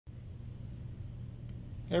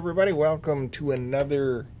Hey everybody, welcome to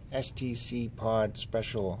another STCPOD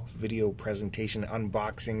special video presentation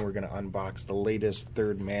unboxing. We're going to unbox the latest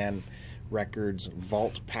Third Man Records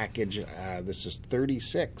Vault package. This is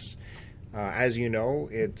 36. As you know,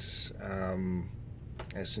 it's,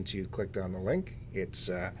 since you clicked on the link, it's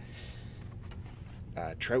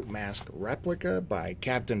Trout Mask Replica by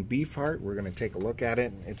Captain Beefheart. We're going to take a look at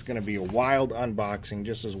it. It's going to be a wild unboxing,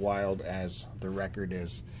 just as wild as the record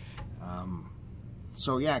is.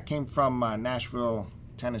 So yeah, it came from Nashville,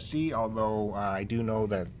 Tennessee, although I do know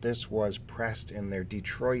that this was pressed in their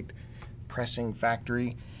Detroit pressing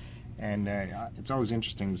factory, and it's always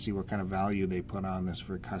interesting to see what kind of value they put on this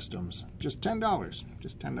for customs. Just $10,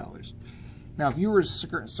 just $10. Now, if you were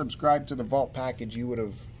subscribed to the Vault package, you would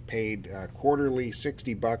have paid quarterly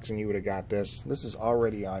 $60 and you would have got this. This is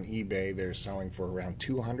already on eBay. They're selling for around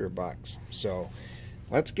 $200. So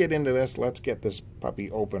let's get into this. Let's get this puppy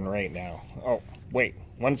open right now. Oh, wait,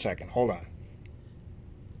 1 second. Hold on.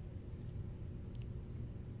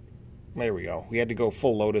 There we go. We had to go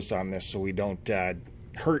full Lotus on this so we don't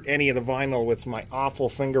hurt any of the vinyl with my awful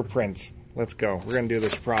fingerprints. Let's go. We're going to do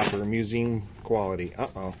this proper, museum quality.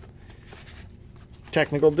 Uh-oh.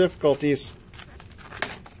 Technical difficulties.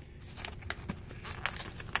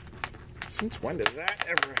 Since when does that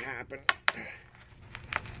ever happen?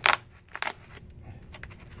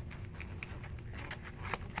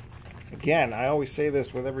 Again, I always say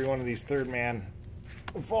this with every one of these Third Man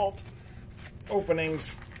Vault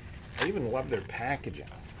openings. I even love their packaging.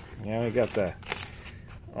 You know, you got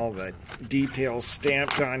all the details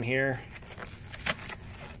stamped on here.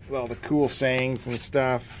 Well, the cool sayings and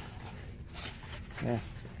stuff. Yeah.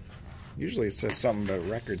 Usually it says something about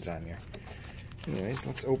records on here. Anyways,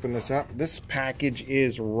 let's open this up. This package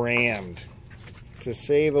is rammed, to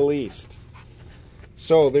say the least.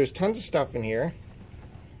 So there's tons of stuff in here.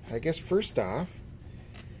 I guess first off,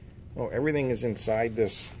 oh, everything is inside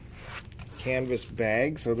this canvas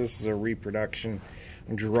bag. So this is a reproduction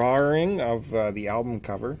drawing of the album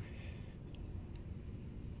cover.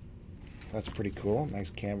 That's pretty cool. Nice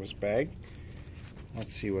canvas bag.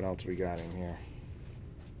 Let's see what else we got in here.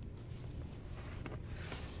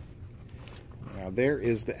 Now there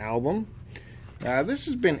is the album. This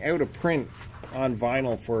has been out of print on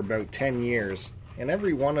vinyl for about 10 years. And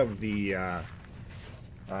every one of the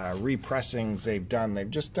repressings they've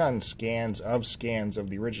just done scans of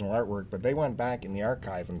the original artwork, but they went back in the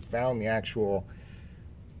archive and found the actual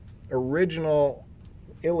original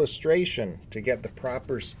illustration to get the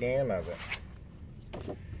proper scan of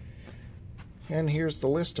it. And here's the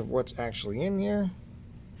list of what's actually in here.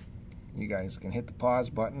 You guys can hit the pause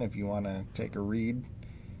button if you want to take a read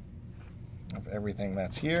of everything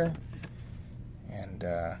that's here, and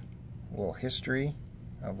a little history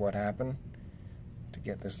of what happened to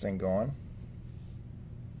get this thing going.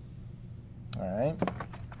 Alright,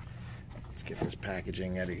 let's get this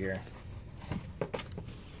packaging out of here.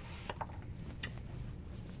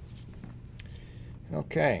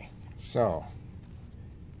 Okay, so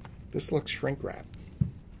this looks shrink wrapped.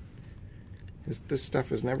 This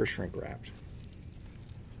stuff is never shrink wrapped.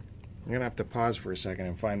 I'm gonna have to pause for a second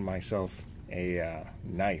and find myself a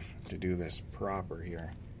knife to do this proper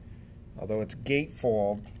here. Although it's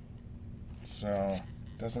gatefold, so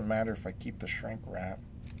it doesn't matter if I keep the shrink wrap.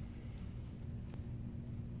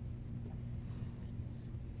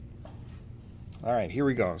 All right, here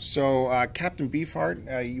we go. So Captain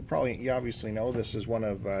Beefheart, you obviously know this is one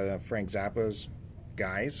of Frank Zappa's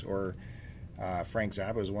guys, or Frank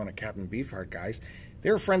Zappa is one of Captain Beefheart guys. They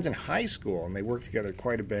were friends in high school and they worked together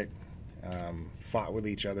quite a bit, fought with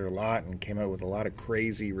each other a lot, and came out with a lot of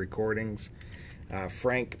crazy recordings.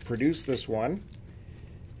 Frank produced this one,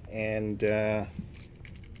 and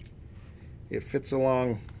it fits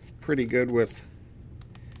along pretty good with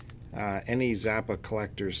any Zappa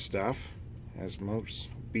collector's stuff, as most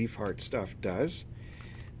Beefheart stuff does.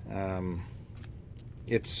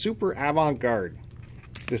 It's super avant-garde.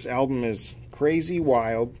 This album is crazy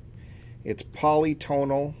wild. It's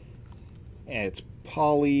polytonal, and it's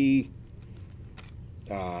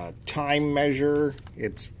time measure.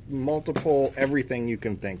 It's multiple everything you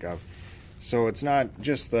can think of. So it's not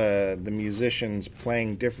just the musicians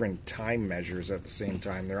playing different time measures at the same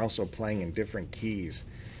time. They're also playing in different keys,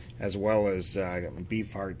 as well as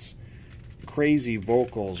Beefheart's crazy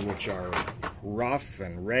vocals, which are rough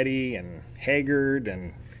and ready and haggard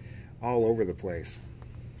and all over the place.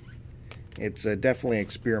 It's definitely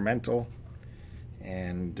experimental,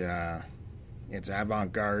 and it's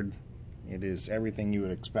avant-garde. It is everything you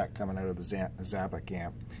would expect coming out of the Zappa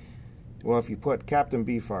camp. Well, if you put Captain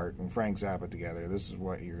Beefheart and Frank Zappa together, this is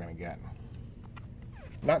what you're going to get.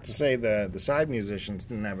 Not to say the side musicians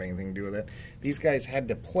didn't have anything to do with it. These guys had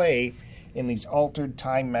to play in these altered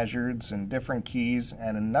time measures and different keys,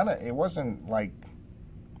 and it wasn't like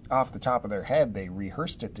off the top of their head. They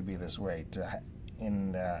rehearsed it to be this way to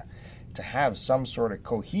have some sort of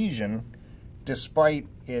cohesion despite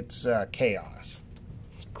its chaos.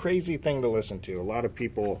 It's a crazy thing to listen to. A lot of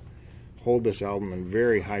people hold this album in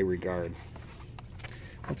very high regard.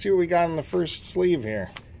 Let's see what we got in the first sleeve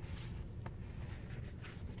here.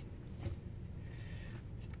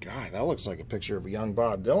 God, that looks like a picture of a young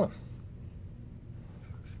Bob Dylan.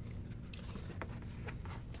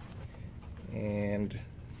 And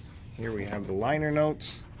here we have the liner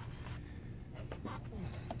notes.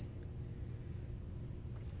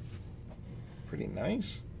 Pretty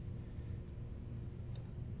nice.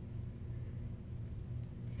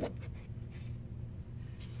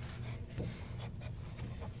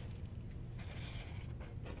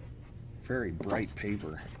 Very bright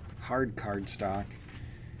paper, hard cardstock.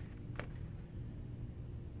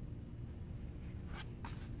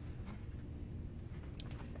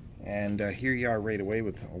 And here you are right away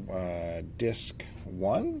with disc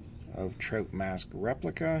 1 of Trout Mask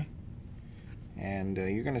Replica. And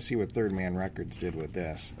you're going to see what Third Man Records did with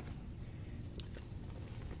this.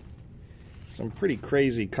 Some pretty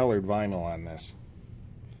crazy colored vinyl on this.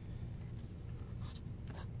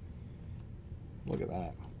 Look at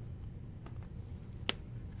that.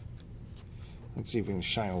 Let's see if we can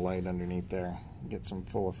shine a light underneath there and get some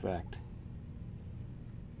full effect.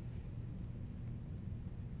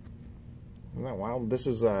 Isn't that wild? This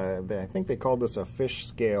is, I think they called this a fish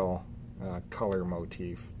scale color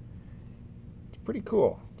motif. It's pretty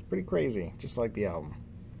cool. It's pretty crazy, just like the album.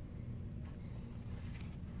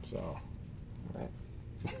 So,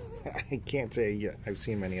 I can't say I've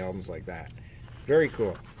seen many albums like that. Very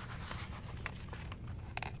cool.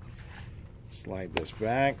 Slide this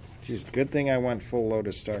back. Geez, good thing I went full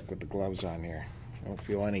Lotus Stark with the gloves on here. I don't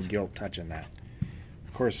feel any guilt touching that.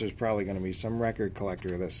 Of course, there's probably going to be some record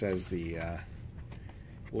collector that says the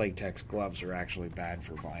latex gloves are actually bad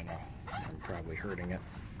for vinyl. I'm probably hurting it.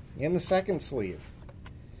 In the second sleeve,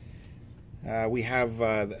 we have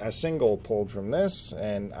a single pulled from this,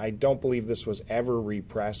 and I don't believe this was ever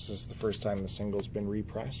repressed. This is the first time the single's been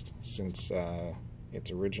repressed since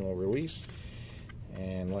its original release.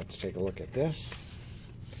 And let's take a look at this.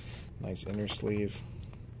 Nice inner sleeve.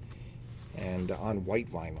 And on white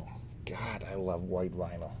vinyl. God, I love white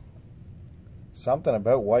vinyl. Something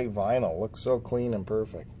about white vinyl looks so clean and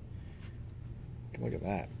perfect. Look at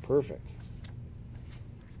that. Perfect.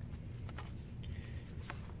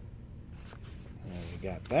 And we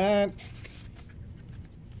got that.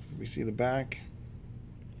 We see the back.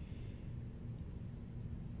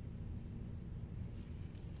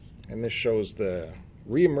 And this shows the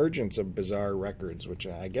reemergence of Bizarre Records, which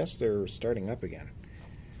I guess they're starting up again.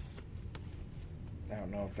 I don't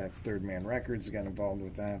know if that's Third Man Records got involved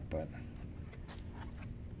with that, but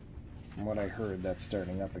from what I heard, that's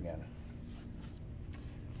starting up again.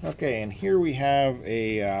 Okay, and here we have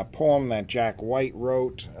a poem that Jack White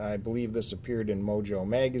wrote. I believe this appeared in Mojo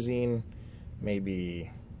magazine maybe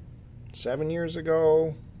 7 years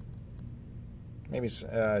ago. Maybe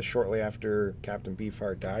shortly after Captain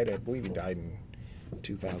Beefheart died. I believe he died in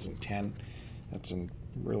 2010. That's a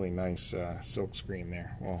really nice silk screen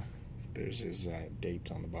there. Well, there's his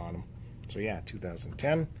dates on the bottom. So yeah,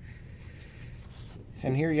 2010.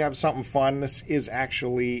 And here you have something fun. This is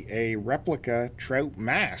actually a replica Trout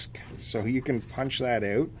mask. So you can punch that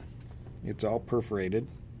out. It's all perforated.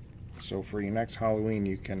 So for your next Halloween,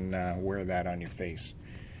 you can wear that on your face.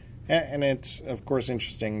 And it's, of course,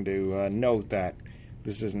 interesting to note that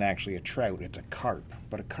this isn't actually a trout, it's a carp.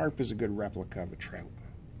 But a carp is a good replica of a trout.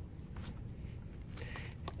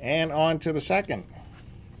 And on to the second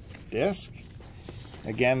disc.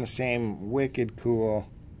 Again, the same wicked cool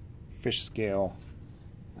fish scale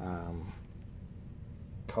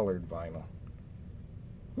colored vinyl.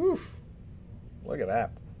 Woof! Look at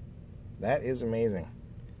that. That is amazing.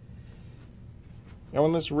 Now,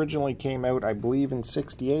 when this originally came out, I believe in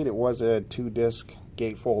 '68, it was a 2-disc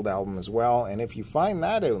gatefold album as well. And if you find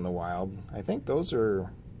that out in the wild, I think those are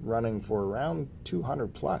running for around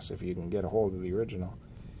 200 plus if you can get a hold of the original.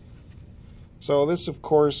 So this, of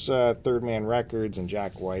course, Third Man Records and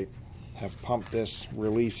Jack White have pumped this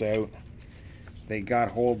release out. They got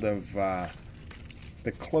hold of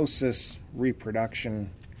the closest reproduction,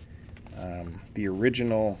 the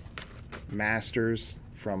original masters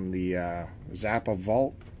from the Zappa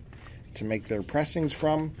vault to make their pressings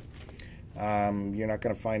from. You're not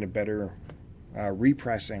going to find a better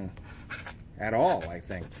repressing at all, I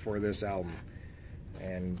think, for this album.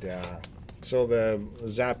 And So the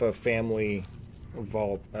Zappa Family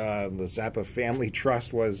the Zappa Family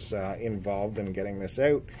Trust was involved in getting this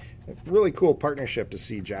out. A really cool partnership to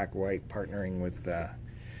see Jack White partnering with the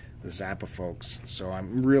Zappa folks. So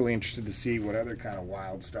I'm really interested to see what other kind of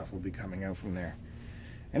wild stuff will be coming out from there.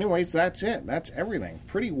 Anyways, that's it. That's everything.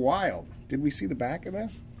 Pretty wild. Did we see the back of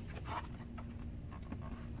this?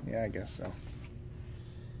 Yeah, I guess so.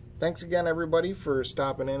 Thanks again, everybody, for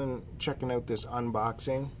stopping in and checking out this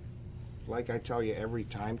unboxing. Like I tell you every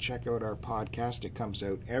time, check out our podcast. It comes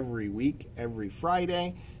out every week, every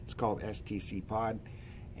Friday. It's called STCPOD,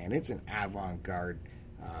 and it's an avant-garde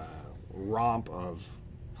romp of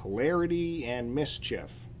hilarity and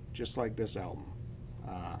mischief, just like this album.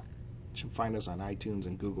 You can find us on iTunes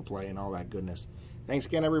and Google Play and all that goodness. Thanks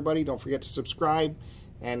again, everybody. Don't forget to subscribe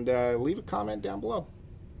and leave a comment down below.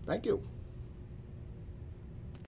 Thank you.